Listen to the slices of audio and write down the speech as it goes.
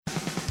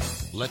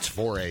Let's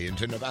foray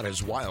into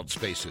Nevada's wild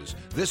spaces.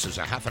 This is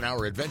a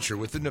half-an-hour adventure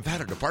with the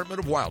Nevada Department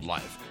of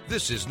Wildlife.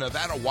 This is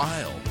Nevada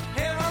Wild.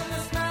 Here on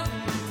this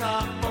mountain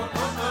top,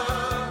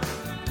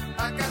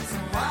 I got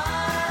some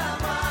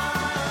wild,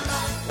 wild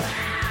life.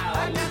 Wow.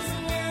 I got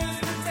some news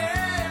to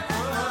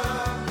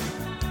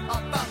tell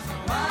about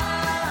some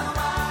wild,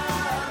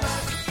 wild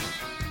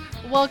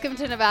life. Welcome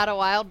to Nevada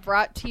Wild,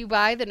 brought to you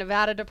by the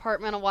Nevada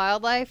Department of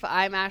Wildlife.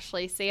 I'm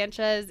Ashley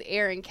Sanchez.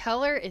 Aaron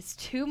Keller is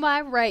to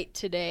my right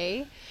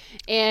today.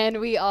 And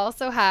we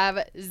also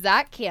have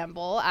Zach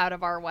Campbell out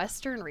of our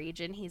Western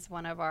region. He's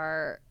one of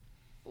our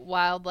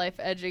wildlife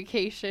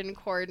education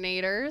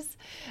coordinators.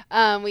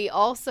 We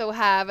also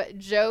have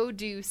Joe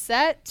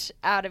Doucette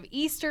out of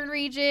Eastern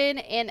region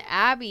and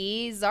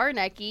Abby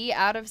Zarnecki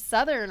out of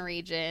Southern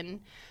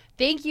region.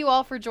 Thank you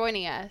all for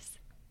joining us.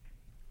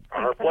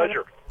 Our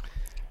pleasure.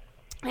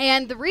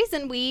 And the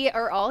reason we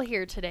are all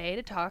here today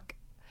to talk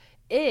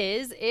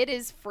is it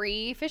is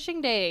Free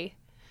Fishing Day.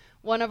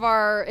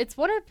 It's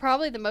one of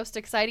probably the most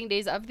exciting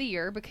days of the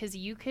year because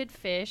you could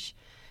fish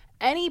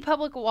any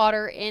public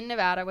water in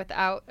Nevada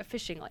without a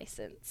fishing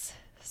license.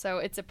 So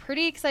it's a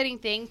pretty exciting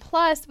thing.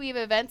 Plus, we have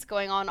events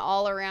going on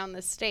all around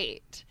the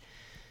state.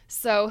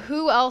 So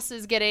who else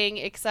is getting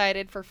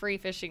excited for Free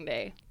Fishing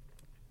Day?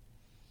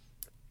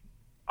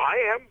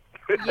 I am.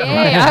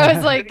 Yay! I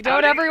was like,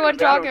 don't everyone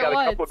talk at once. We've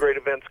got a couple of great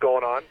events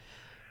going on.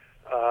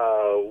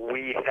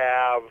 We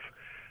have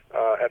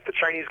at the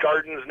Chinese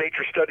Gardens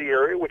Nature Study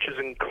Area, which is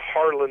in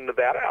Carlin,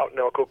 Nevada, out in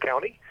Elko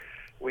County.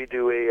 We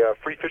do a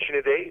Free Fishing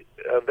a Day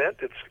event.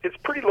 It's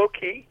pretty low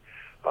key.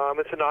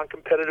 It's a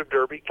non-competitive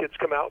derby. Kids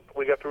come out.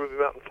 We got the Ruby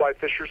Mountain Fly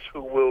Fishers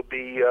who will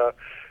be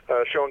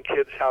showing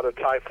kids how to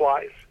tie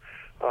flies,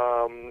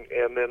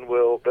 and then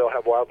they'll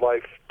have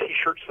wildlife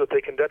T-shirts that they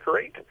can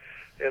decorate.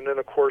 And then,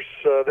 of course,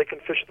 they can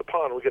fish the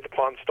pond. We get the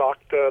pond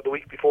stocked the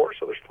week before,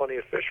 so there's plenty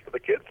of fish for the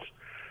kids.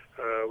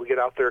 We get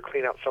out there,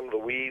 clean out some of the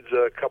weeds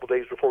a couple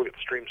days before. We get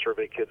the stream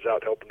survey kids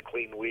out helping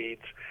clean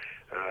weeds.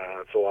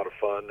 It's a lot of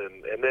fun.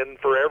 And then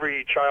for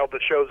every child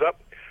that shows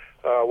up,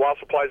 while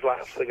supplies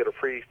last, they get a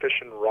free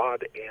fishing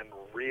rod and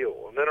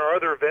reel. And then our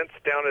other events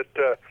down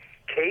at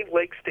Cave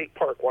Lake State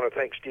Park. I want to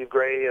thank Steve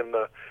Gray and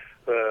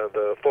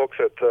the folks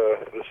at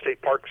the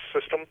State Park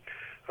System.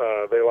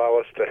 They allow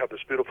us to have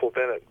this beautiful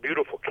event at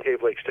beautiful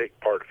Cave Lake State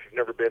Park. If you've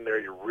never been there,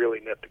 you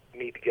really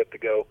need to get to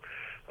go.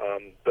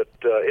 But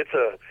it's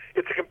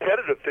a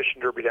competitive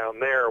fishing derby down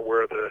there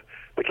where the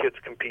kids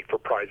compete for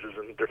prizes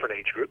in different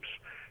age groups.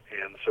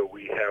 And so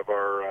we have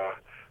our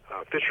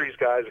fisheries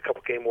guys, a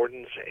couple game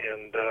wardens,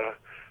 and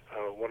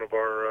one of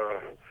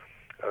our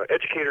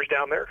educators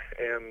down there.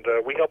 And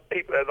we help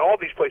people at all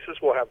these places.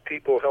 We'll have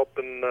people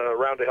helping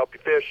around to help you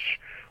fish.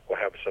 We'll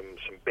have some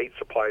bait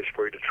supplies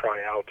for you to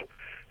try out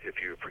if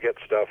you forget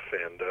stuff.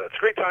 And it's a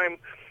great time.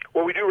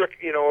 What we do, what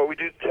we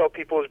do tell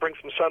people is bring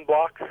some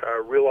sunblock.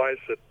 Realize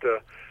that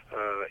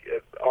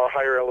at our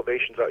higher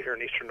elevations out here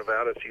in eastern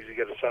Nevada, it's easy to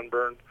get a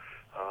sunburn.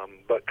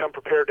 But come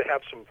prepared to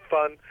have some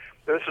fun.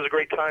 This is a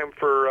great time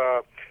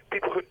for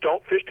people who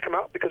don't fish to come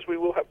out because we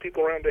will have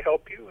people around to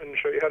help you and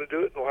show you how to do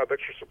it, and we'll have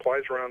extra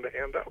supplies around to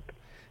hand out.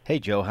 Hey,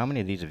 Joe, how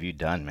many of these have you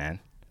done, man?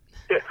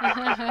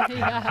 I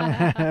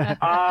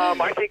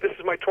think this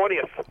is my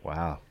 20th.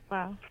 Wow.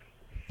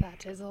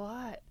 That is a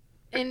lot.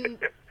 And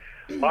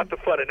lots of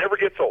fun. It never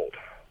gets old.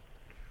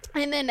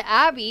 And then,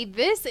 Abby,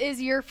 this is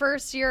your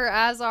first year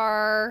as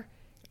our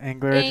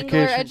Angler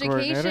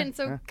education.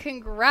 So yeah.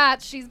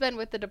 Congrats. She's been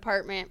with the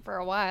department for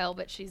a while,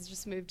 but she's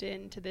just moved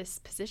into this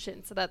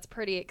position. So that's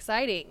pretty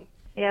exciting.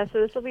 Yeah,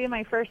 so this will be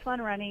my first one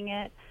running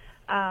it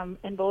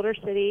in Boulder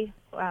City,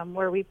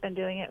 where we've been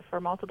doing it for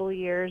multiple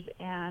years.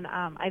 And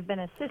I've been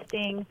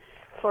assisting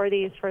for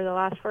these for the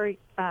last four.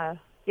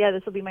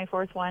 This will be my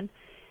fourth one.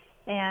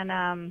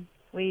 And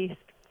we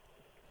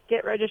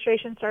get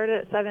registration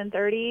started at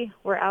 7:30.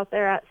 We're out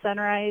there at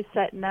sunrise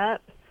setting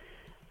up.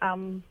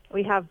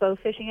 We have bow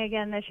fishing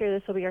again this year.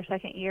 This will be our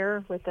second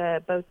year with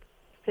a bow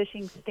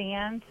fishing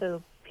stand,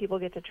 so people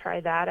get to try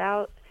that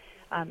out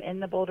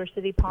in the Boulder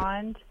City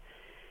Pond.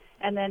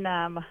 And then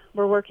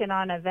we're working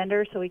on a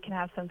vendor so we can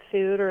have some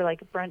food or like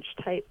brunch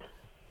type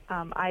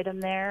item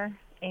there.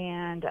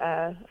 And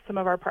some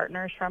of our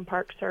partners from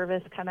Park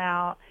Service come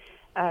out,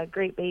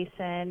 Great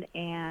Basin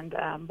and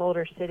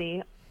Boulder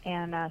City.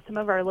 And some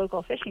of our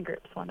local fishing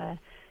groups want to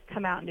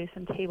come out and do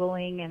some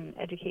tabling and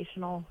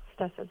educational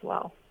stuff as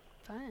well.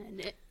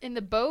 Fun. And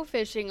the bow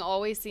fishing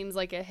always seems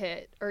like a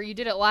hit. Or you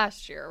did it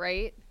last year,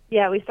 right?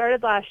 Yeah, we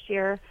started last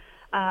year.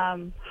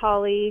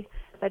 Holly,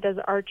 that does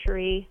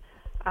archery,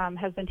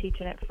 has been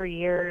teaching it for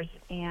years.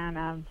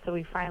 And so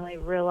we finally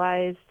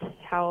realized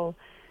how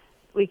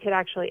we could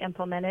actually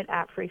implement it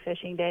at Free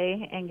Fishing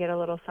Day and get a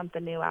little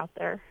something new out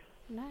there.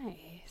 Nice.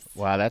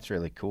 Wow, that's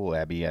really cool,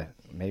 Abby.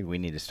 Maybe we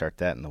need to start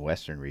that in the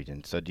Western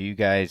region. So do you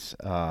guys,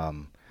 are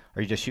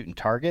you just shooting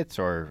targets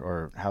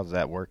or how does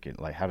that work?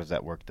 How does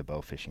that work, the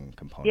bow fishing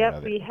component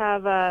of it? Yep, we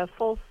have a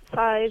full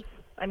size,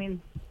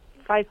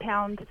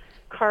 5-pound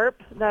carp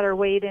that are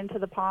weighed into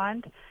the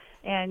pond,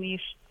 and you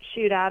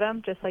shoot at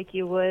them just like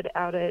you would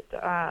out at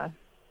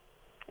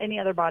any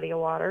other body of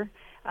water.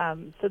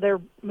 So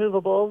they're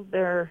movable.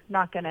 They're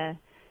not going to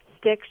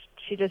stick.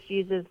 She just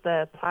uses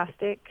the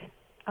plastic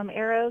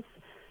arrows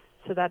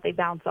so that they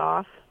bounce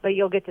off, but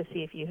you'll get to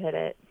see if you hit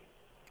it.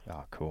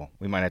 Oh, cool.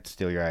 We might have to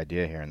steal your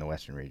idea here in the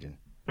Western region.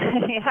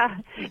 Yeah,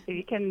 if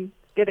you can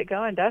get it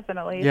going,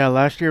 definitely. Yeah,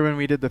 last year when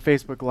we did the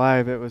Facebook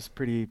Live, it was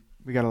pretty.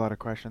 We got a lot of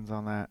questions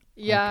on that.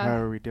 Yeah. Like, how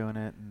are we doing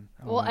it? And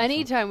all Well, that, so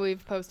anytime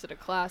we've posted a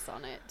class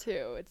on it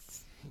too,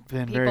 it's it's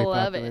been people very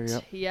love popular, it.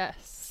 Yep.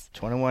 Yes.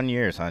 21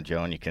 years, huh,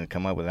 Joe? And you can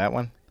come up with that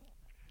one?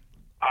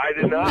 I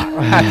did not.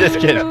 I'm just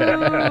kidding.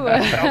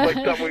 Sounds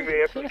like something we may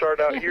have to start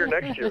out here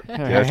next year.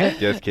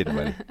 Just kidding,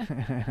 buddy.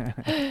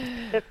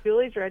 If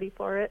Julie's ready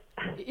for it.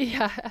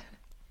 Yeah.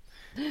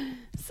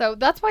 So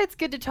that's why it's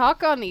good to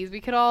talk on these.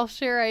 We could all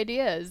share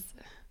ideas.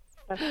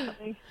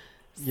 Definitely.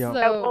 Yeah.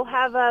 We'll So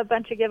have a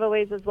bunch of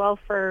giveaways as well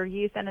for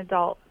youth and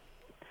adults.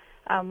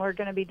 We're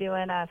going to be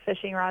doing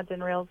fishing rods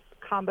and reels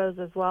combos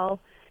as well.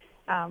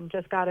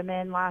 Just got them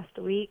in last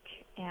week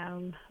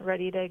and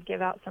ready to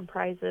give out some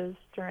prizes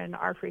during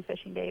our Free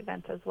Fishing Day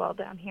event as well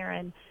down here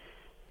in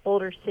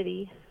Boulder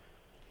City.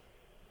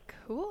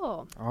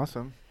 cool.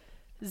 Awesome.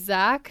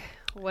 Zach,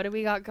 what do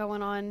we got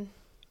going on?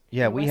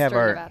 Yeah, in we have Western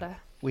our Nevada?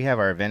 we have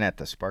our event at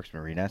the Sparks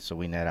Marina, so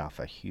we net off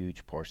a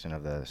huge portion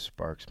of the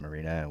Sparks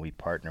Marina, and we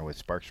partner with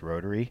Sparks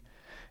Rotary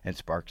and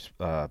Sparks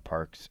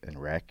Parks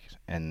and Rec,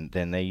 and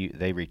then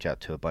they reach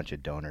out to a bunch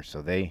of donors.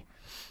 So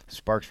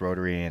Sparks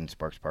Rotary and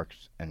Sparks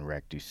Parks and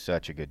Rec do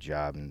such a good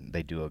job, and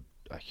they do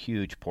a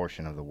huge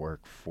portion of the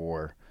work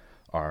for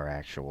our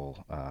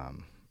actual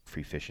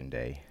Free Fishing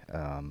Day.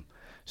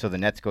 So the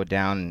nets go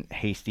down.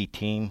 Hasty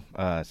team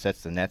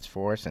sets the nets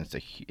for us, and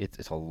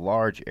it's a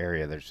large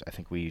area. I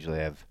think we usually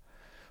have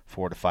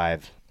 4 to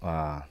 5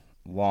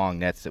 long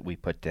nets that we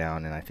put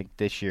down, and I think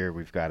this year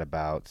we've got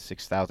about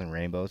 6,000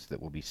 rainbows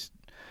that will be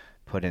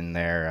put in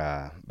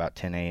there about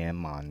 10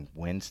 a.m. on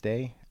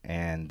Wednesday,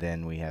 and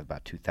then we have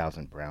about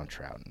 2,000 brown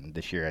trout. And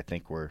this year I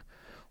think we're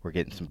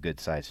getting some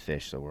good sized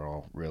fish, so we're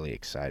all really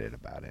excited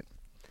about it.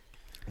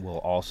 We'll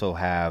also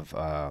have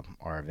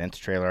our events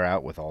trailer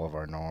out with all of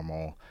our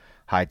normal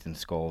hides and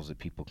skulls that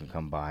people can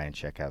come by and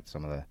check out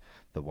some of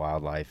the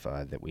wildlife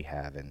that we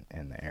have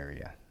in the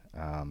area.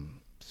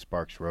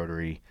 Sparks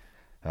Rotary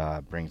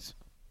brings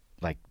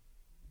like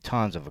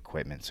tons of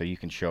equipment, so you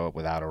can show up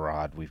without a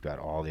rod. We've got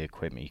all the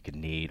equipment you could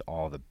need,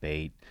 all the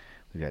bait.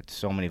 We've got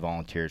so many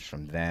volunteers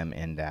from them,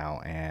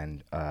 Endow,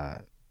 and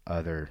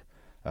other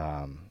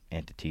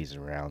entities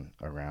around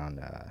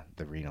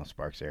the Reno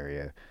Sparks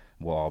area.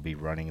 We'll all be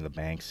running the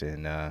banks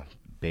and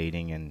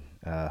baiting and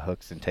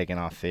hooks and taking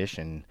off fish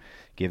and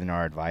giving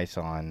our advice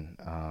on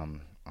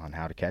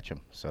how to catch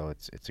them. So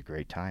it's a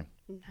great time.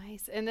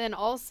 Nice. And then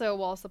also,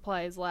 while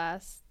supplies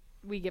last,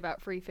 we give out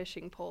free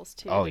fishing poles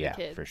too. Oh to the yeah,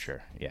 kids. for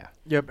sure. Yeah.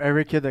 Yep,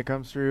 every kid that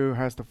comes through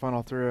has to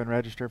funnel through and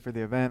register for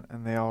the event,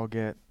 and they all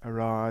get a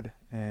rod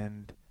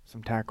and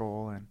some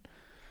tackle, and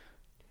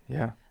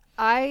yeah.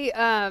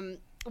 I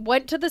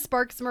went to the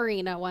Sparks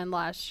Marina one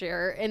last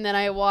year, and then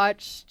I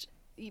watched.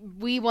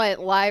 We went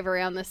live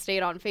around the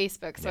state on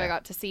Facebook, so I Yeah.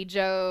 got to see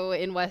Joe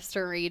in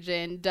Western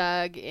Region,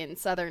 Doug in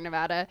Southern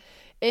Nevada,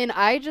 and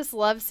I just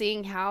love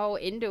seeing how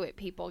into it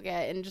people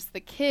get, and just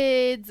the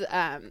kids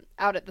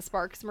out at the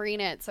Sparks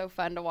Marina. It's so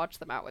fun to watch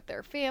them out with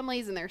their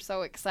families, and they're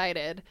so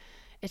excited.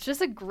 It's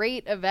just a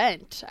great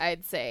event,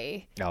 I'd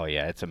say. Oh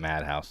yeah, it's a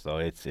madhouse though.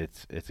 It's a good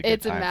It's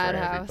a time for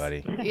madhouse.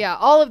 everybody. Yeah,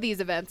 all of these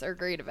events are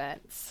great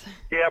events.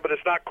 Yeah, but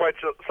it's not quite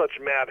such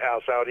a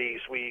madhouse out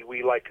east.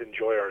 We like to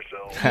enjoy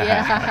ourselves.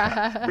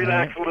 Yeah.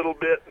 Relax a little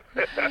bit.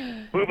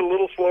 Move a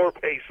little slower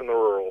pace in the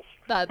rurals.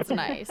 That's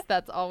nice.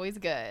 That's always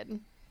good.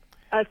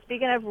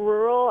 Speaking of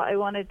rural, I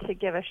wanted to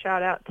give a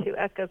shout out to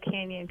Echo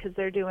Canyon because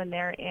they're doing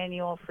their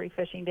annual Free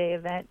Fishing Day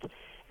event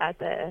at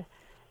the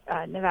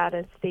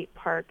Nevada State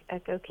Park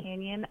Echo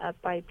Canyon up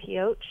by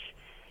Pioche,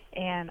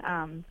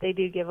 and they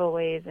do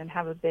giveaways and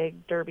have a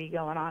big derby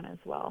going on as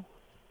well.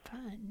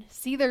 Fun.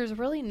 See, there's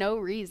really no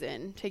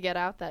reason to get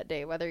out that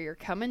day, whether you're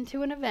coming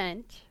to an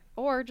event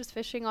or just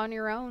fishing on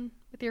your own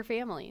with your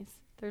families.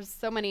 There's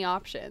so many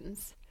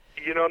options.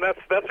 You know, and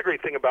that's a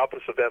great thing about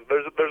this event.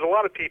 There's a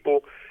lot of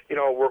people. You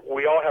know,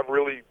 we all have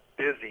really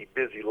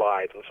busy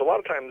lives, and so a lot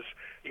of times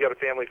you got a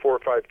family, 4 or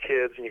 5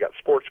 kids, and you got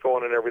sports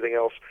going and everything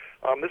else.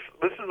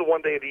 This is the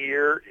one day of the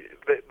year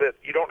that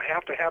you don't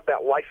have to have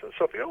that license.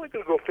 So if you're only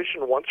going to go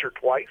fishing once or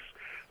twice,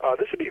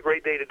 this would be a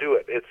great day to do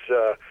it. It's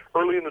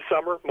early in the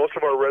summer. Most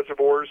of our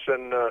reservoirs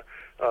and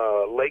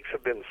lakes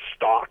have been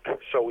stocked,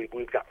 so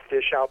we've got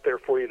fish out there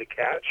for you to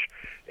catch,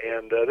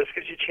 and this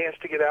gives you a chance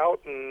to get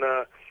out and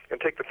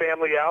take the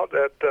family out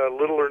at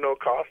little or no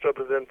cost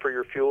other than for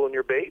your fuel and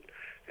your bait,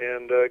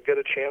 and get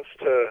a chance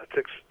to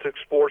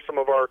explore some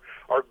of our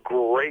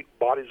great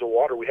bodies of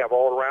water we have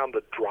all around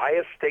the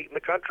driest state in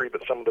the country,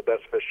 but some of the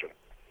best fishing.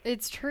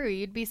 It's true.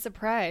 You'd be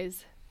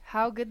surprised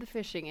how good the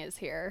fishing is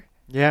here.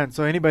 Yeah, and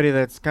so anybody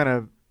that's kind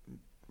of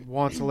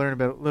wants to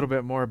learn a little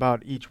bit more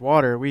about each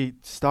water, we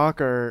stock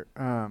our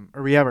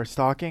we have our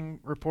stocking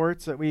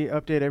reports that we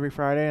update every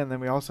Friday, and then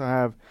we also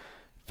have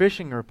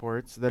fishing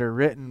reports that are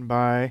written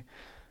by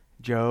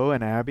Joe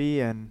and Abby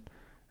and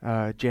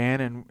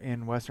Jan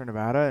in Western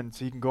Nevada, and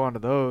so you can go onto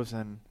those,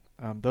 and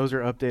those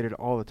are updated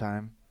all the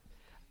time.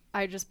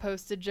 I just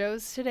posted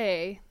Joe's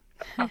today.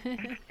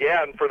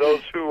 Yeah, and for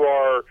those who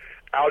are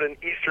out in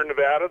eastern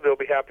Nevada, they'll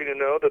be happy to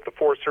know that the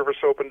Forest Service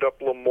opened up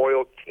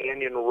Lamoille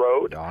Canyon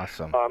Road.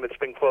 Awesome. It's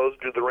been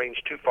closed due to the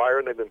Range 2 fire,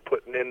 and they've been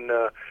putting in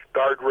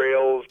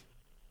guardrails,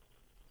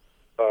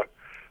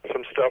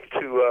 some stuff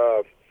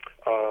to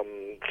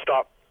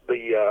stop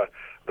the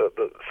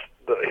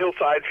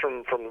hillsides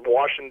from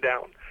washing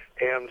down.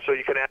 And so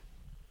you can add,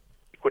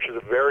 which is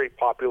a very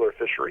popular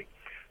fishery.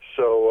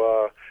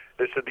 So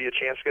this would be a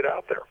chance to get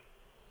out there.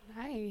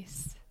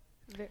 Nice.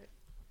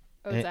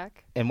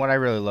 Zach? And what I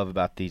really love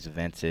about these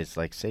events is,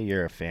 like, say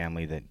you're a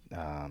family that,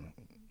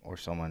 or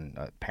someone,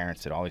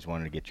 parents that always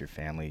wanted to get your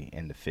family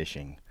into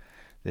fishing.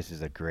 This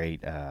is a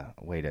great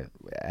way to,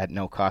 at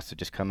no cost, to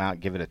just come out,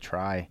 give it a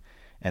try.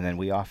 And then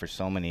we offer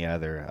so many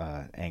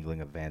other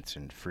angling events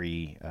and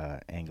free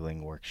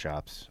angling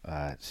workshops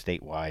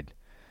statewide.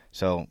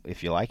 So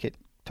if you like it,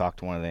 talk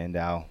to one of the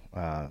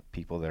Endow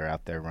people that are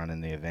out there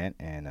running the event,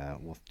 and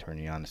we'll turn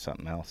you on to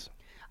something else.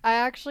 I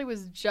actually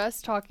was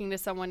just talking to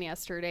someone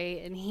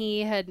yesterday, and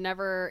he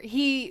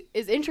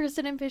is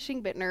interested in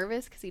fishing but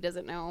nervous because he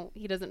doesn't know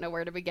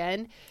where to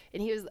begin.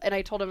 And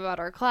I told him about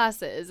our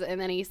classes,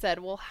 and then he said,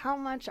 well, how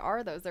much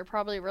are those? They're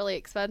probably really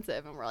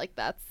expensive. And we're like,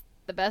 that's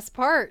the best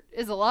part,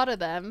 is a lot of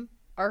them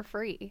are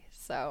free.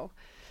 So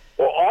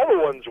Well, all the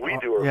ones we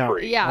do are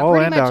free. yeah, All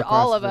pretty Endow much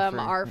all of classes them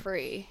are are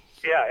free.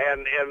 Yeah,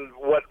 and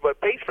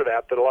what pays for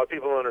that a lot of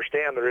people don't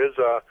understand, there's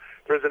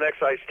an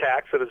excise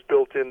tax that is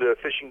built into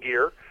fishing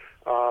gear,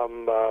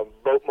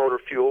 boat motor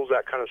fuels,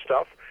 that kind of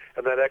stuff,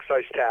 and that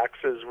excise tax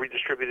is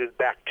redistributed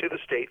back to the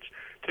states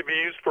to be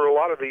used for a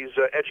lot of these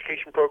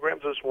education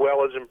programs as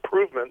well as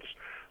improvements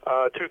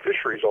to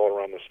fisheries all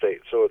around the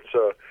state. So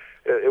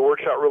it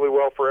works out really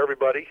well for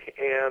everybody,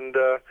 and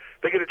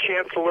they get a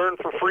chance to learn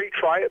for free.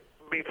 Try it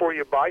before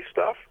you buy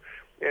stuff.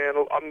 And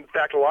in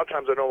fact, a lot of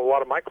times I know a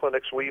lot of my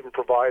clinics, we even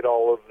provide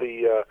all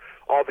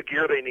the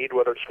gear they need,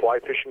 whether it's fly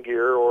fishing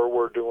gear or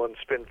we're doing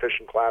spin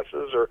fishing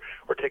classes or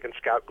taking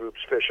scout groups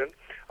fishing.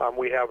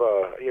 We have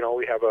a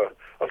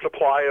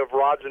supply of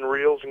rods and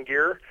reels and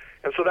gear,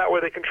 and so that way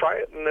they can try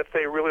it. And if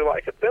they really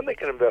like it, then they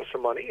can invest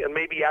some money and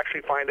maybe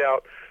actually find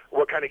out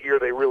what kind of gear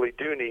they really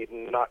do need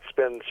and not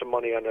spend some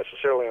money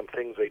unnecessarily on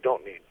things they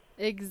don't need.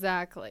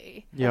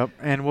 Exactly. Yep,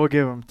 and we'll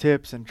give them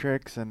tips and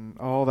tricks and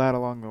all that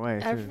along the way,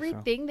 too.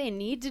 Everything they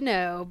need to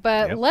know.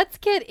 But let's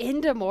get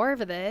into more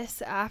of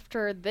this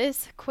after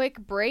this quick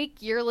break.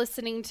 You're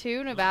listening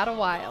to Nevada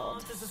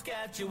Wild. To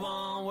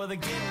Saskatchewan, where the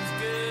getting's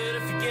good.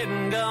 If you're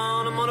getting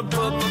gone, I'm gonna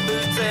put my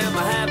boots and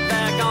my hat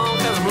back on,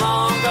 'cause I'm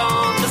long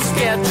gone to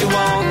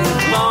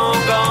Saskatchewan.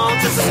 Long gone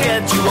to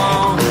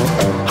Saskatchewan.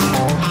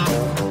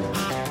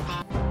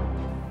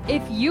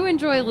 If you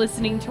enjoy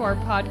listening to our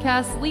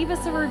podcast, leave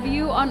us a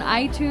review on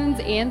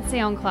iTunes and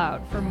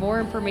SoundCloud. For more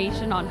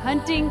information on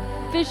hunting,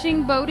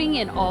 fishing, boating,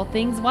 and all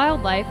things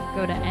wildlife,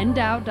 go to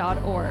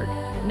endow.org.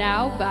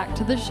 Now, back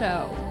to the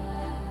show.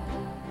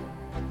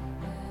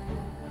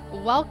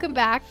 Welcome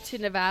back to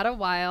Nevada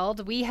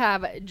Wild. We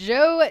have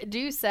Joe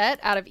Doucette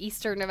out of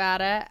Eastern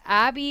Nevada,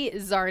 Abby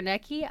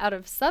Zarnecki out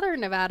of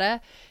Southern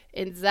Nevada,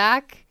 and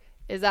Zach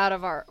is out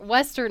of our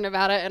Western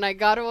Nevada. And I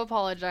got to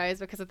apologize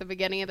because at the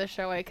beginning of the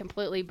show I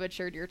completely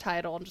butchered your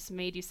title and just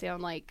made you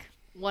sound like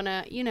one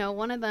of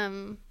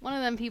them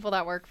people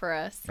that work for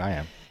us. I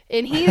am.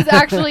 And he's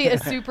actually a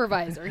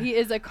supervisor. He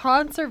is a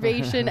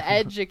conservation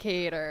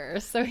educator.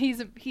 So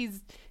he's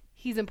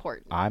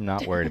important. I'm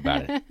not worried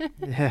about it.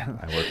 Yeah.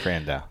 I work for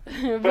Endow.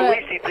 But at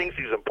least he thinks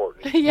he's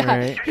important. Yeah,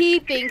 Right. he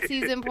thinks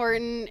he's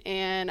important,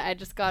 and I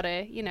just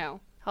gotta,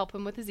 help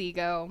him with his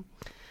ego.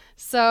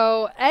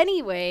 So,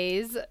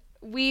 anyways,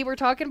 we were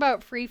talking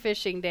about Free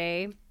Fishing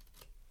Day,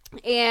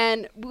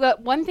 and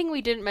one thing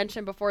we didn't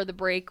mention before the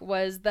break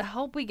was the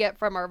help we get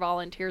from our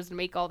volunteers to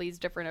make all these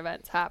different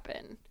events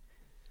happen.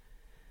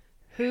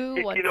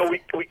 We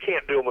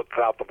can't do them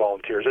without the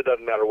volunteers. It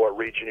doesn't matter what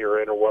region you're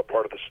in or what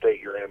part of the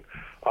state you're in.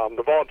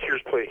 The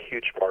volunteers play a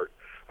huge part.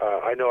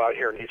 I know out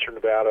here in Eastern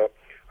Nevada,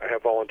 I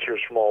have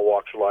volunteers from all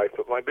walks of life,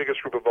 but my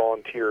biggest group of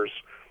volunteers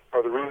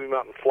are the Ruby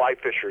Mountain Fly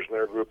Fishers, and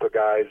they're a group of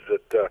guys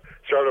that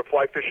started a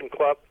fly fishing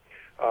club,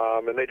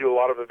 and they do a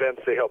lot of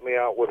events. They help me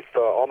out with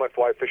all my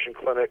fly fishing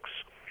clinics,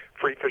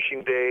 Free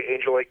Fishing Day,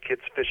 Angel Lake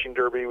Kids Fishing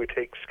Derby. We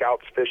take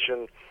scouts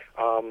fishing.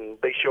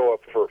 They show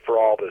up for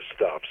all this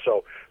stuff.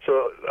 So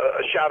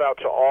a shout out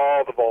to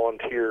all the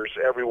volunteers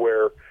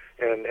everywhere,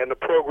 and the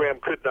program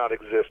could not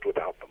exist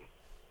without them.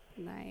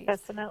 Nice.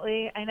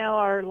 Definitely. I know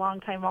our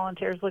longtime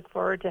volunteers look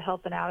forward to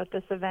helping out at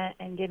this event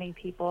and getting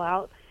people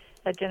out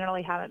that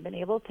generally haven't been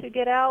able to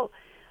get out.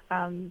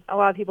 A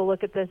lot of people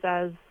look at this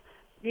as,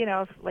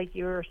 like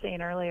you were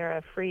saying earlier,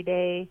 a free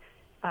day,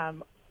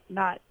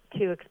 not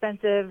too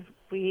expensive.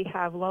 We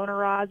have loaner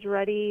rods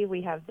ready.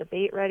 We have the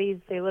bait ready.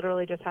 They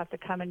literally just have to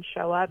come and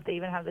show up. They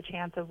even have the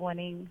chance of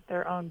winning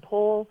their own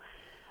pole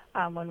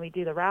when we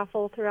do the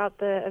raffle throughout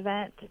the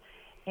event.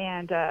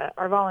 and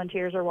our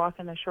volunteers are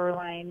walking the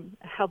shoreline,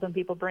 helping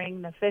people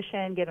bring the fish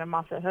in, get them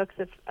off the hooks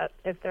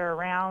if they're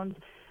around.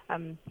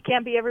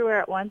 Can't be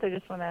everywhere at once. I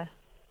just want to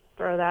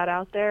throw that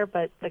out there,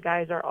 but the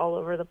guys are all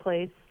over the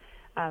place,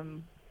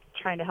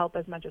 trying to help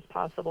as much as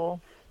possible.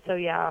 So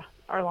yeah,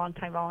 our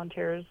longtime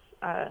volunteers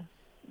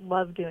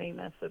love doing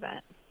this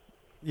event.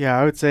 Yeah,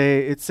 I would say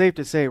it's safe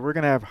to say we're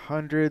going to have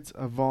hundreds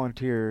of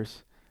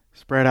volunteers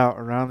spread out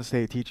around the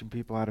state teaching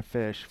people how to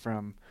fish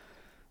from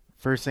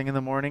first thing in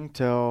the morning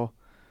till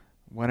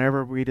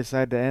whenever we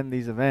decide to end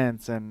these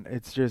events. And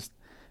it's just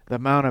the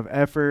amount of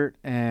effort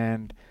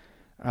and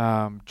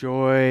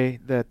joy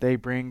that they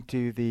bring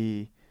to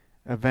the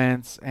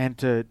events and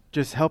to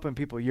just helping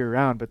people year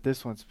round. But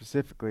this one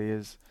specifically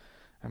is,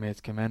 I mean,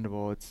 it's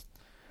commendable. It's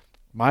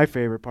my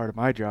favorite part of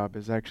my job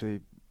is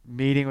actually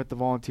meeting with the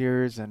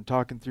volunteers and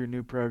talking through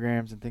new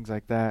programs and things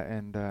like that.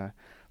 And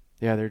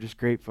yeah, they're just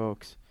great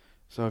folks.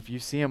 So if you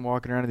see them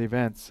walking around the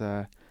events,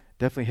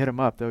 definitely hit them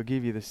up. They'll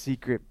give you the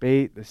secret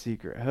bait, the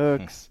secret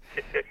hooks,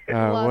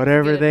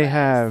 whatever they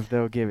have,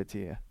 they'll give it to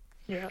you.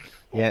 Yeah.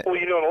 Yeah. Well,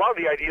 you know, and a lot of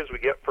the ideas we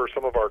get for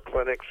some of our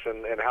clinics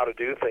and how to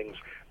do things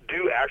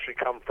do actually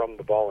come from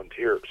the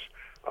volunteers.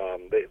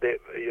 They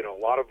you know,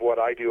 a lot of what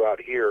I do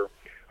out here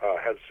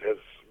has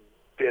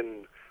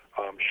been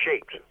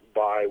shaped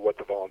by what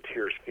the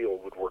volunteers feel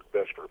would work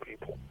best for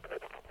people.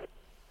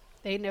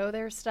 They know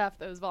their stuff,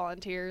 those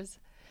volunteers.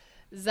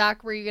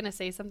 Zach, were you going to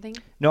say something?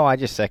 No, I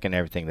just second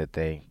everything that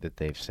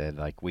they've said.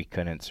 Like, we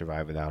couldn't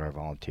survive without our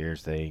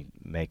volunteers. They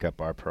make up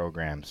our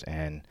programs,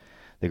 and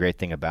the great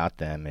thing about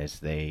them is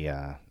they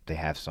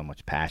have so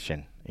much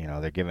passion. You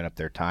know, they're giving up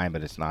their time,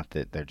 but it's not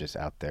that they're just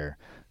out there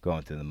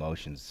going through the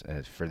motions.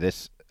 For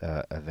this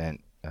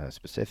event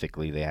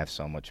specifically, they have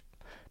so much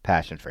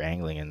passion for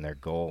angling, and their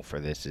goal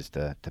for this is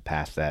to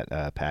pass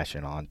that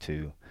passion on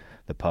to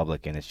the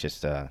public, and it's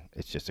just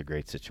a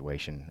great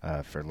situation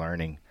for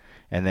learning.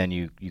 And then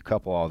you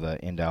couple all the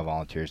Endow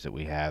volunteers that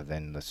we have,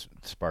 then the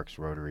Sparks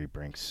Rotary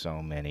brings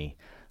so many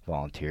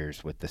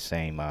volunteers with the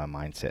same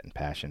mindset and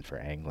passion for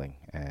angling,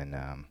 and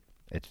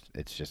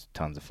it's just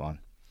tons of fun.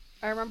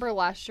 I remember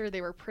last year they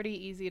were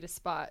pretty easy to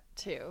spot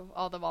too,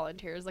 all the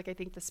volunteers. Like, I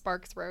think the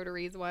Sparks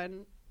Rotaries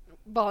one,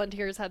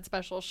 volunteers had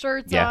special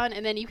shirts on,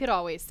 and then you could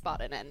always spot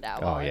an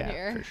Endow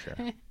volunteer. Yeah, for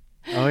sure.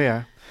 Oh,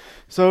 yeah.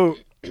 So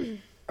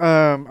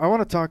I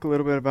want to talk a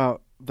little bit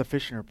about the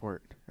fishing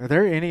report. Are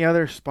there any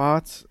other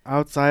spots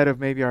outside of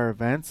maybe our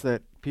events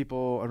that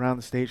people around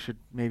the state should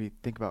maybe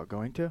think about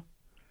going to?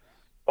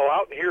 Well,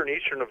 out here in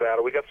eastern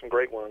Nevada, we got some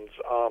great ones.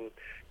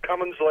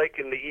 Cummins Lake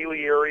in the Ely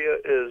area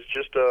is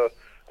just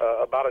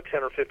about a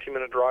 10 or 15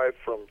 minute drive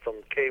from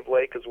Cave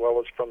Lake, as well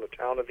as from the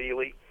town of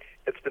Ely.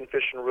 It's been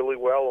fishing really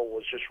well and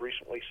was just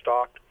recently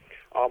stocked.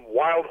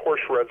 Wild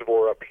Horse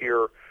Reservoir up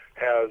here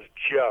has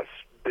just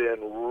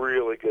been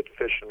really good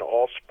fishing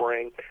all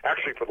spring,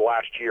 actually for the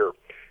last year.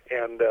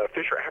 And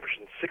fish are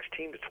averaging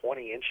 16 to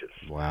 20 inches.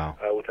 Wow.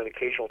 With an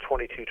occasional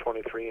 22,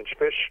 23-inch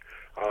fish.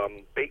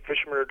 Bait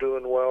fishermen are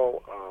doing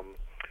well.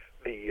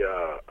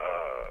 The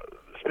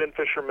spin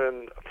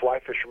fishermen, fly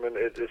fishermen,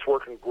 it's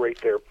working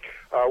great there.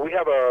 We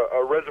have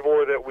a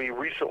reservoir that we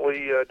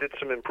recently did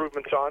some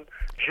improvements on,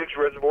 Jigs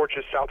Reservoir,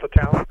 just south of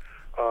town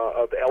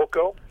of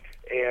Elko.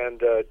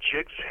 And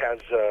Jigs has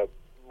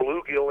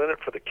bluegill in it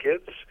for the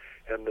kids.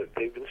 And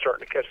they've been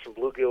starting to catch some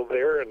bluegill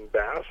there and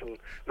bass. And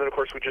then, of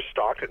course, we just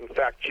stocked it. In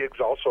fact, Jigs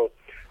also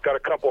got a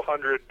couple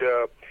hundred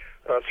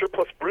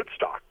surplus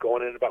broodstock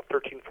going in about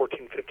 13,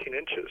 14, 15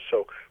 inches.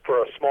 So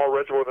for a small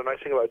reservoir, the nice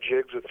thing about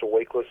Jigs, it's a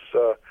wakeless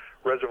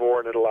reservoir,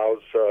 and it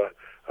allows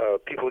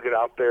people to get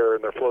out there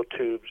in their float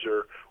tubes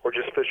or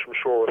just fish from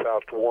shore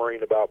without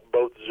worrying about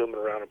boats zooming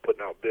around and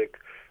putting out big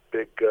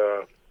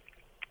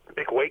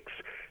wakes.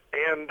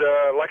 And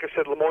like I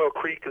said, Lamoille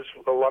Creek is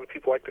a lot of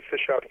people like to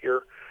fish out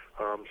here.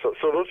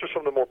 So those are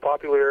some of the more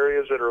popular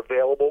areas that are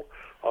available.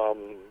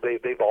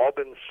 They've all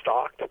been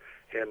stocked,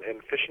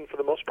 and fishing for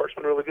the most part has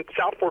been really good.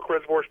 South Fork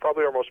Reservoir is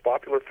probably our most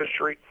popular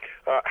fishery.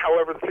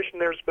 However, the fishing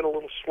there has been a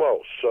little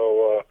slow.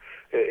 So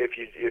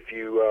if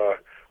you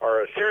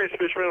are a serious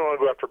fisherman and want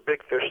to go after big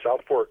fish,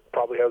 South Fork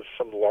probably has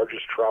some of the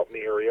largest trout in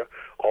the area.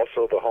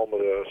 Also the home of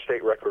the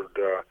state record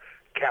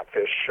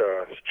catfish,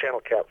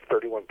 channel cat,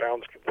 32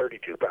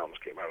 pounds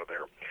came out of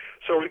there.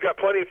 So we've got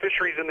plenty of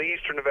fisheries in the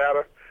eastern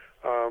Nevada.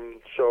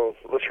 So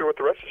let's hear what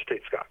the rest of the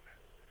state's got.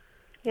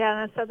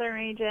 Yeah, in the southern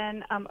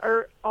region,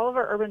 all of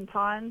our urban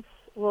ponds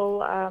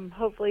will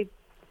hopefully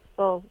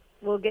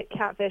we'll get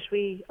catfish.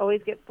 We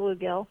always get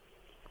bluegill,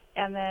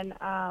 and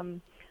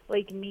then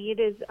Lake Mead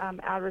is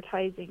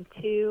advertising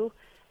too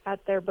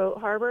at their boat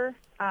harbor.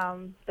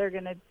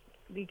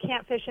 You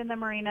can't fish in the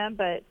marina,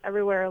 but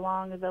everywhere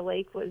along the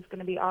lake is going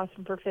to be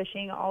awesome for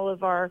fishing. All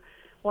of our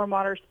warm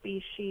water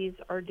species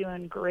are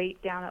doing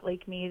great down at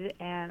Lake Mead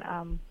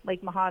and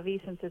Lake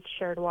Mojave. Since it's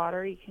shared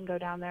water, you can go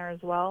down there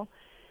as well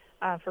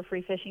for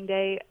Free Fishing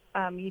Day.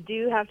 You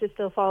do have to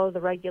still follow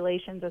the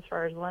regulations as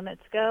far as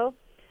limits go.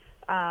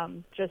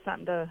 Just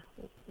something to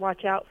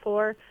watch out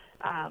for.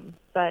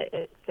 But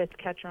if it's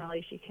catch and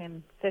release, you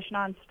can fish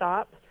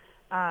nonstop.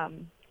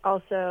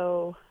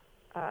 Also,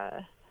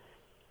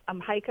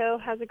 Heiko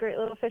has a great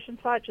little fishing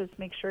spot. Just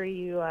make sure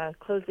you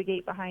close the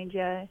gate behind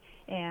you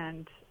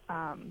and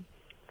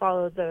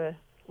follow the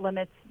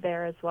limits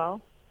there as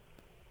well.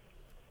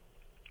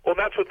 Well,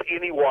 that's with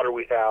any water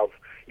we have.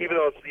 Even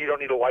though you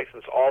don't need a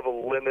license, all the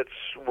limits,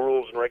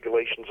 rules, and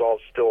regulations all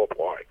still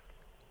apply.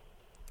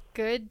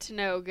 Good to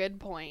know. Good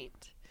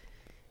point.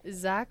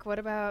 Zach, what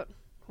about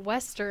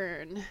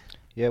Western?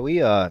 Yeah,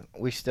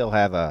 we still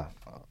have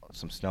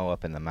some snow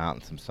up in the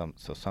mountains,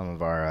 so some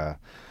of our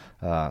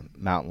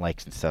mountain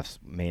lakes and stuff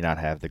may not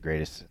have the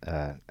greatest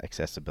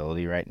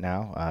accessibility right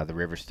now. The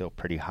river's still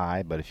pretty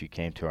high, but if you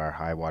came to our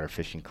high water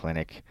fishing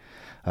clinic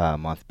a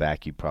month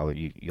back,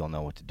 you'll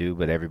know what to do.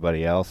 But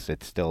everybody else,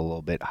 it's still a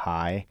little bit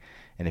high.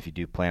 And if you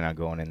do plan on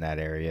going in that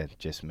area,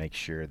 just make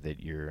sure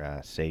that you're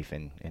safe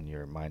and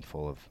you're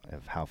mindful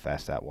of how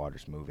fast that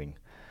water's moving.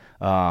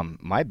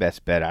 My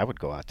best bet, I would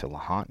go out to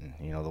Lahontan.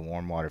 The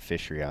warm water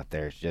fishery out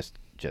there is just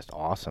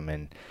awesome,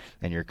 and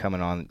you're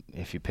coming on.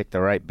 If you pick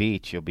the right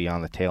beach, you'll be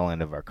on the tail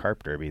end of our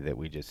carp derby that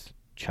we just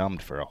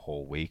chummed for a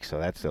whole week. So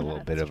that's a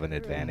little bit of an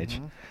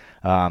advantage.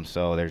 Mm-hmm.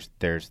 So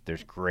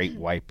there's great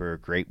wiper,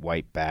 great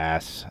white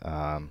bass.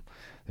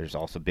 There's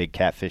also big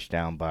catfish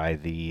down by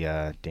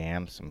the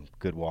dam, some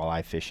good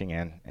walleye fishing,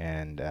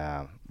 and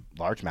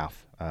largemouth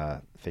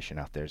fishing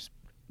out there's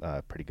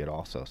pretty good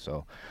also.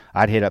 So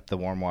I'd hit up the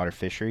warm water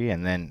fishery,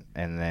 and then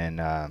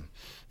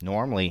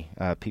normally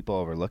people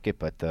overlook it,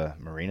 but the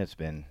marina's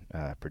been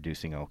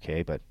producing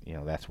okay. But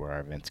that's where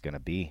our event's going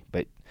to be.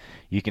 But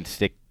you can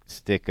stick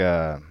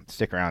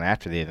around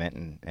after the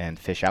event and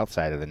fish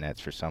outside of the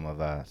nets for some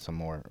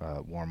more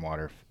warm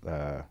water,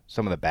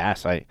 some of the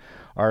bass.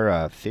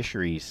 Our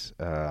fisheries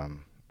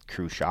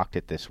crew shocked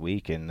it this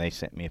week, and they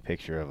sent me a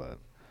picture of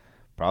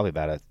probably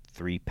about a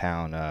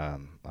 3-pound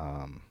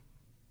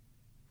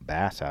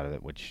bass out of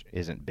it, which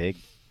isn't big,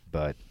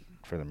 but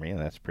for the marina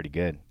that's pretty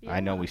good. Yeah, I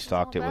know we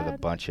stocked it with a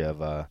bad. bunch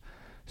of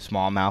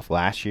smallmouth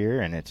last year,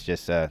 and it's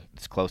just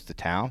it's close to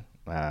town.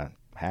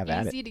 Have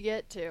at it. Easy to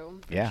get to,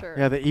 for Yeah. sure.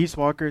 Yeah, the East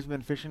Walker's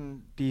been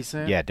fishing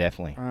decent. Yeah,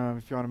 definitely.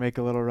 If you want to make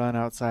a little run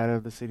outside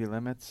of the city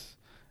limits.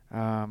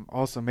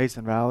 Also,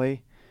 Mason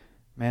Valley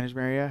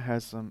management area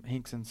has some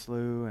Hinkson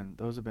Slough, and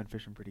those have been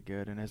fishing pretty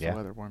good. And as Yeah. the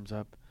weather warms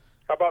up,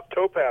 How about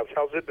Topaz?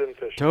 How's it been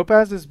fishing?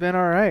 Topaz has been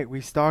all right. We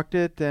stocked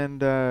it,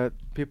 and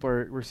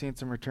we're seeing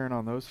some return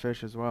on those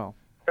fish as well.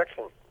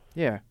 Excellent.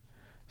 Yeah,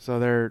 so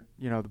they're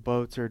the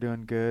boats are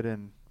doing good,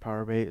 and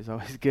power bait is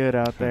always good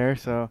out there.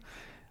 So,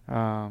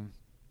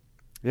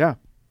 yeah.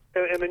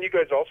 And then you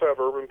guys also have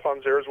urban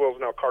ponds there, as well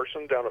as now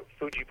Carson down at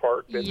Fuji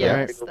Park. There's a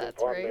Yes, big urban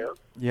that's pond right. there.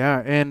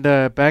 Yeah, and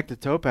back to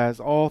Topaz,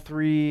 all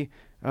 3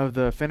 of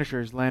the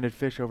finishers landed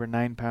fish over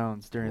 9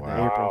 pounds during the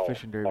April Wow.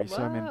 fishing derby.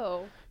 So, I mean,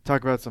 Whoa.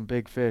 talk about some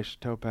big fish.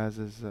 Topaz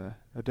is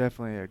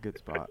definitely a good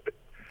spot.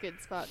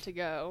 Good spot to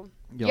go.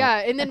 Yup. Yeah,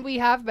 and then we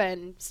have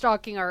been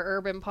stocking our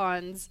urban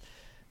ponds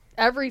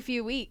every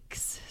few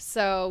weeks.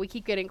 So we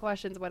keep getting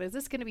questions, when is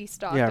this going to be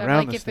stocked? Yeah, I'm around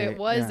like, the if state, it yeah.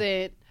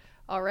 wasn't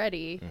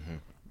already, Mm-hmm.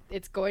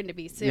 it's going to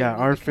be soon. Yeah,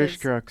 our fish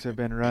because- trucks have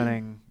been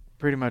running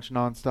pretty much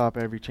nonstop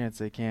every chance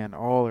they can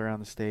all around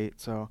the state.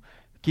 So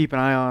keep an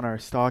eye on our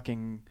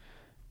stocking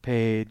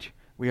page.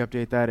 We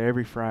update that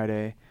every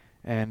Friday.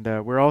 And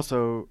we're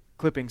also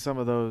clipping some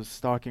of those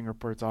stocking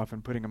reports off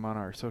and putting them on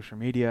our social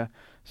media.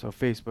 So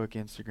Facebook,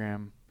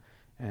 Instagram,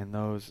 and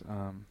those,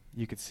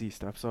 you could see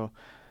stuff. So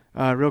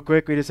real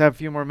quick, we just have a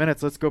few more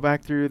minutes. Let's go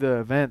back through the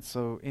events.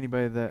 So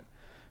anybody that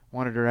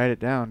wanted to write it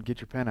down,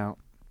 get your pen out.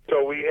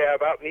 So we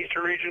have out in the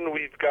eastern region,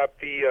 we've got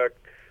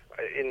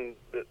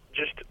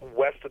just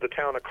west of the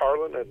town of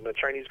Carlin in the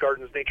Chinese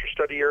Gardens Nature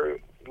Study Area.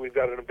 We've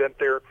got an event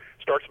there.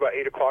 Starts about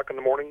 8 o'clock in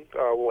the morning.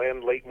 Will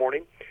end late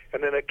morning.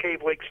 And then at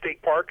Cave Lake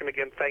State Park, and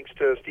again, thanks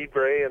to Steve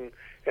Gray and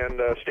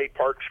State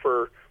Parks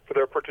for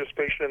their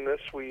participation in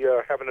this, we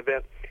have an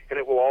event, and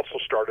it will also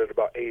start at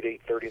about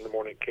 8:30 in the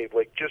morning at Cave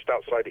Lake, just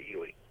outside of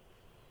Ely.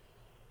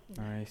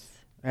 Nice.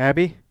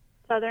 Abby?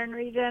 Southern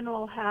region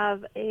will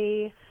have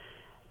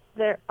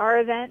our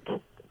event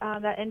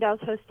that Endow's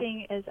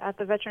hosting is at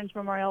the Veterans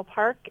Memorial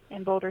Park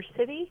in Boulder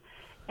City.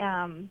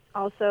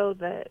 Also,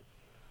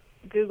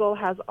 Google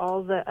has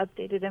all the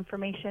updated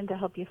information to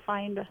help you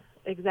find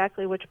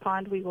exactly which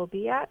pond we will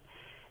be at.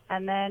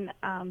 And then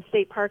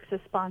State Parks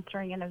is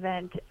sponsoring an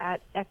event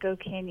at Echo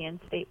Canyon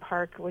State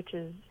Park, which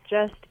is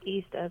just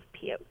east of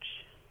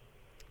Pioche.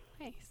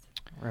 Nice.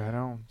 Right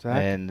on.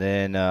 Zach? And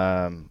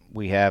then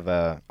we have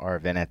our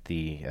event at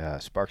the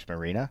Sparks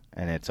Marina,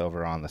 and it's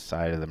over on the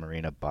side of the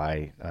marina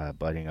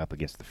butting up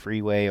against the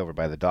freeway over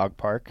by the dog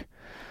park.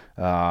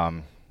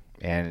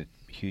 And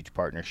huge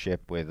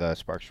partnership with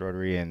Sparks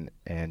Rotary,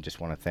 and just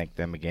want to thank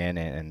them again,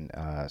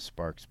 and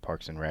Sparks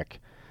Parks and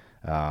Rec.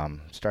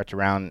 Starts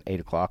around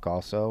 8 o'clock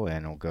also,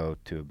 and it'll go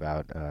to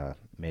about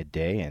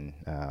midday, and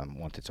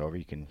once it's over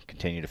you can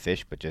continue to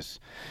fish, but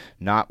just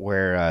not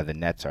where the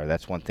nets are.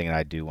 That's one thing that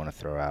I do want to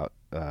throw out.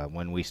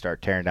 When we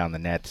start tearing down the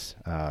nets,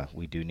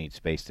 we do need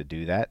space to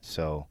do that,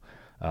 so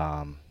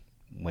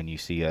when you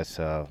see us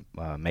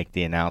make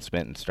the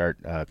announcement and start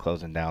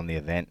closing down the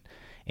event,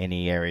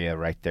 any area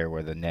right there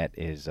where the net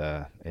is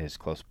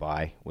close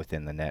by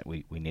within the net,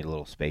 we need a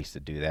little space to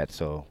do that.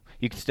 So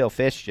you can still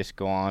fish, just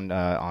go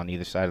on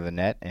either side of the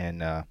net,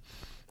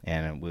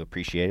 and we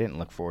appreciate it and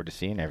look forward to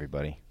seeing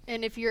everybody.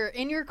 And if you're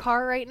in your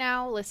car right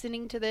now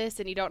listening to this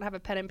and you don't have a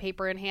pen and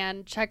paper in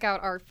hand, check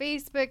out our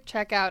Facebook,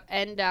 check out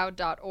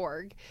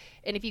ndow.org.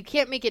 And if you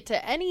can't make it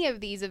to any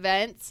of these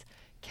events,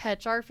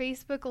 catch our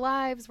Facebook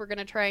Lives. We're going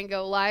to try and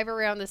go live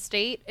around the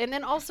state, and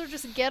then also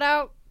just get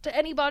out to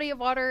any body of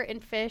water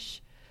and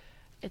fish.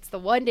 It's the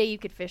one day you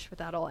could fish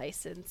without a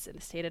license in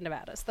the state of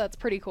Nevada, so that's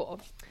pretty cool.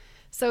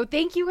 So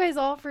thank you guys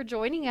all for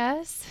joining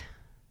us.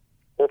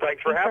 Well,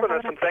 thanks for having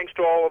us, and thanks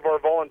to all of our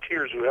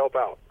volunteers who help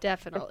out.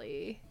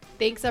 Definitely.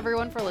 Thanks,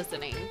 everyone, for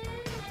listening.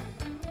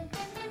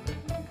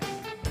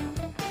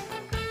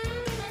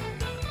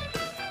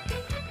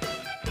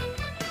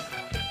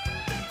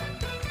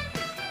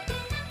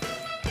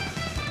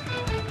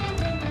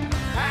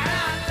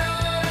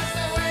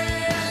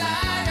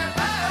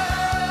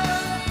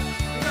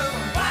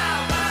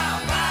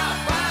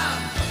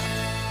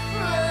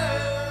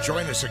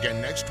 Join us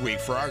again next week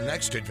for our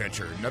next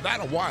adventure,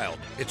 Nevada Wild.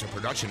 It's a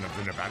production of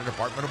the Nevada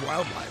Department of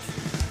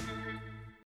Wildlife.